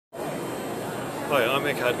Hi, I'm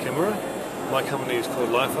Eckhard Kemmerer. My company is called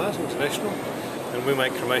LifeArt International, and we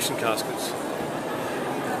make cremation caskets.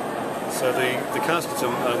 So the caskets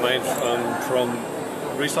are made from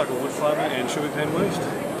recycled wood fibre and sugarcane waste.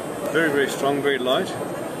 Very, very strong, very light.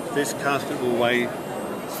 This casket will weigh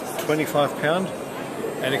 25 pounds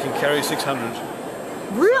and it can carry 600.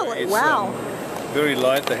 Really? So it's, wow. Very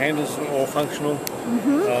light. The handles are all functional.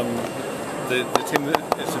 The timber,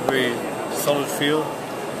 it's a very solid feel,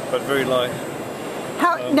 but very light.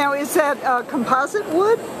 Now, is that composite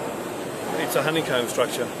wood? It's a honeycomb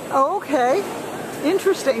structure. Oh, okay.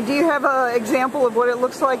 Interesting. Do you have an example of what it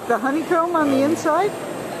looks like, the honeycomb on the inside?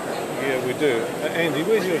 Yeah, we do. Andy,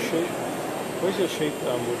 where's your sheet? Where's your sheet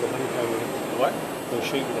with the honeycomb in it? What? The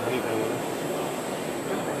sheet with the honeycomb in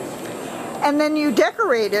it. And then you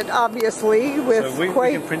decorate it, obviously, with so we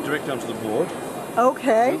can print directly onto the board.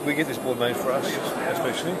 Okay. We get this board made for us,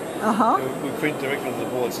 especially. We print directly onto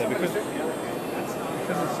the board, so because it's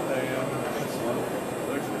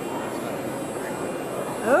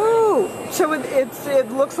oh, so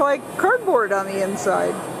it looks like cardboard on the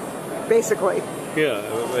inside, basically. Yeah,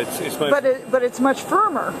 it's made. But it's much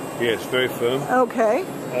firmer. Yes, very firm. Okay.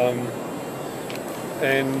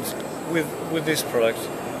 And with this product,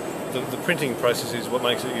 the printing process is what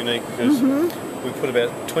makes it unique, because we put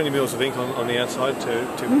about 20 mils of ink on the outside to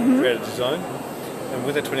create a design, and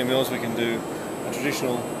with that 20 mils we can do a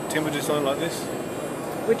traditional timber design like this.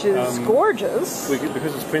 Which is gorgeous.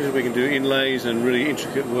 Because it's printed, we can do inlays and really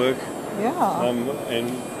intricate work. Yeah.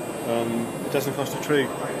 It doesn't cost a tree.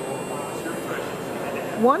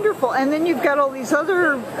 Wonderful. And then you've got all these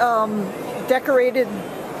other decorated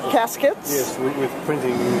caskets. Yes, with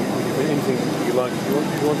printing, we can print anything you like.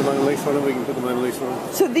 If you want the Mona Lisa on it, we can put the Mona Lisa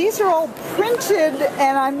on. So these are all printed,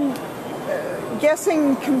 and I'm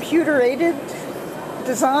guessing computer-aided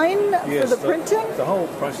design for the printing? The whole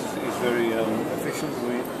process is very efficient.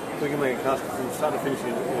 We can make a casket from start to finish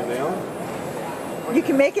in an hour. You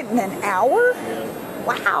can make it in an hour? Yeah.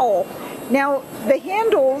 Wow. Now, the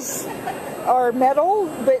handles are metal,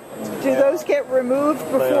 but do those get removed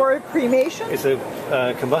before cremation? It's a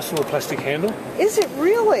combustible plastic handle. Is it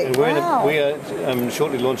really? And we are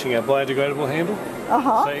shortly launching our biodegradable handle.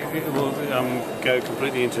 So it will go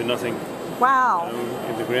completely into nothing. Wow.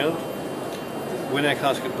 In the ground. When our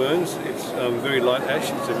casket burns, it's very light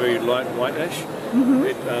ash. It's a very light white ash.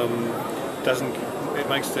 It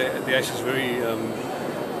makes the ashes very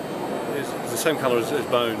it's the same colour as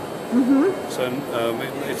bone. So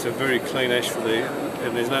it's a very clean ash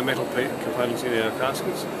and there's no metal components in our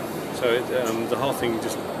caskets. So the whole thing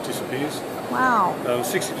just disappears. Wow.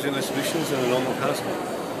 60% less emissions than a normal casket.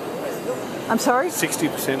 I'm sorry?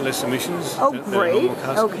 60% less emissions. Oh, than great. A normal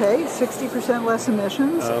casket. Okay, 60% less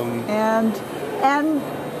emissions. And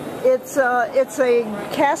it's a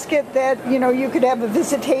casket that you could have a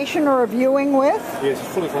visitation or a viewing with. Yes, it's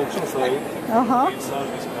fully functional. So inside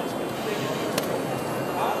of this casket,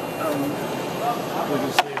 we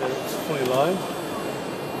can see that it's fully lined.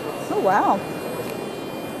 Oh wow!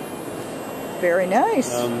 Very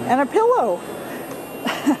nice. And a pillow.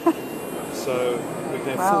 So we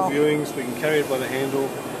can have full viewings. We can carry it by the handle.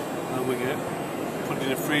 We can put it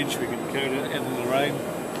in a fridge. We can carry it out in the rain.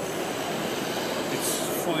 It's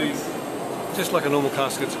fully just like a normal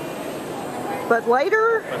casket, but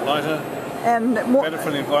lighter. But lighter. And more better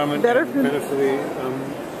for the environment. Better for the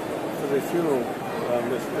funeral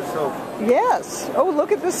itself. Yes. Oh,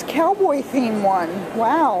 look at this cowboy theme one.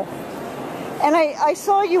 Wow. And I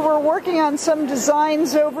saw you were working on some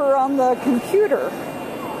designs over on the computer.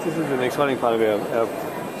 This is an exciting part of our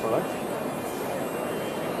product.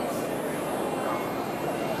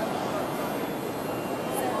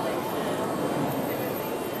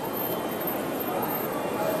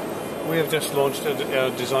 We have just launched our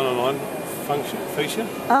Design Online feature.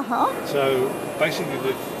 So basically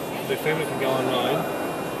the family can go online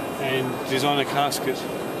and design a casket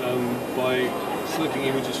by selecting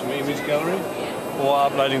images from the image gallery or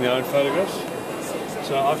uploading their own photographs.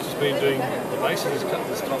 So I've just been doing the base of this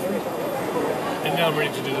coffin, and now I'm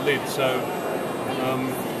ready to do the lid. So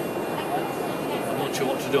I'm not sure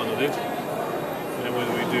what to do on the lid, and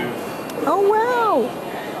whether we do. Oh wow!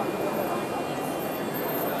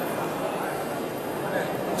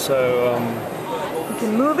 So you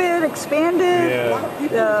can move it, expand it,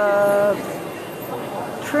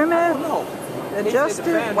 trim it, adjust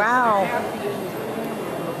it. Wow!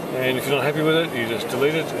 And if you're not happy with it, you just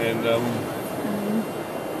delete it and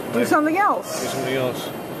do something else. Do something else.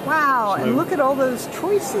 Wow! So and look at all those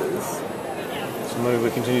choices. So maybe we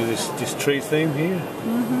continue this tree theme here,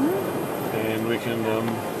 and we can.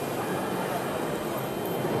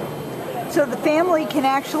 So the family can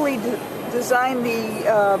actually design the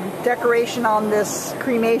decoration on this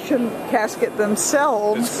cremation casket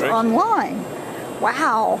themselves online.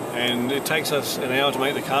 Wow. And it takes us an hour to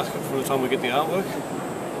make the casket from the time we get the artwork.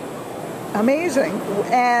 Amazing.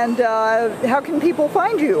 And how can people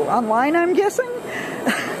find you? Online, I'm guessing?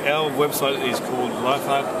 Our website is called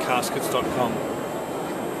LifeArtCaskets.com.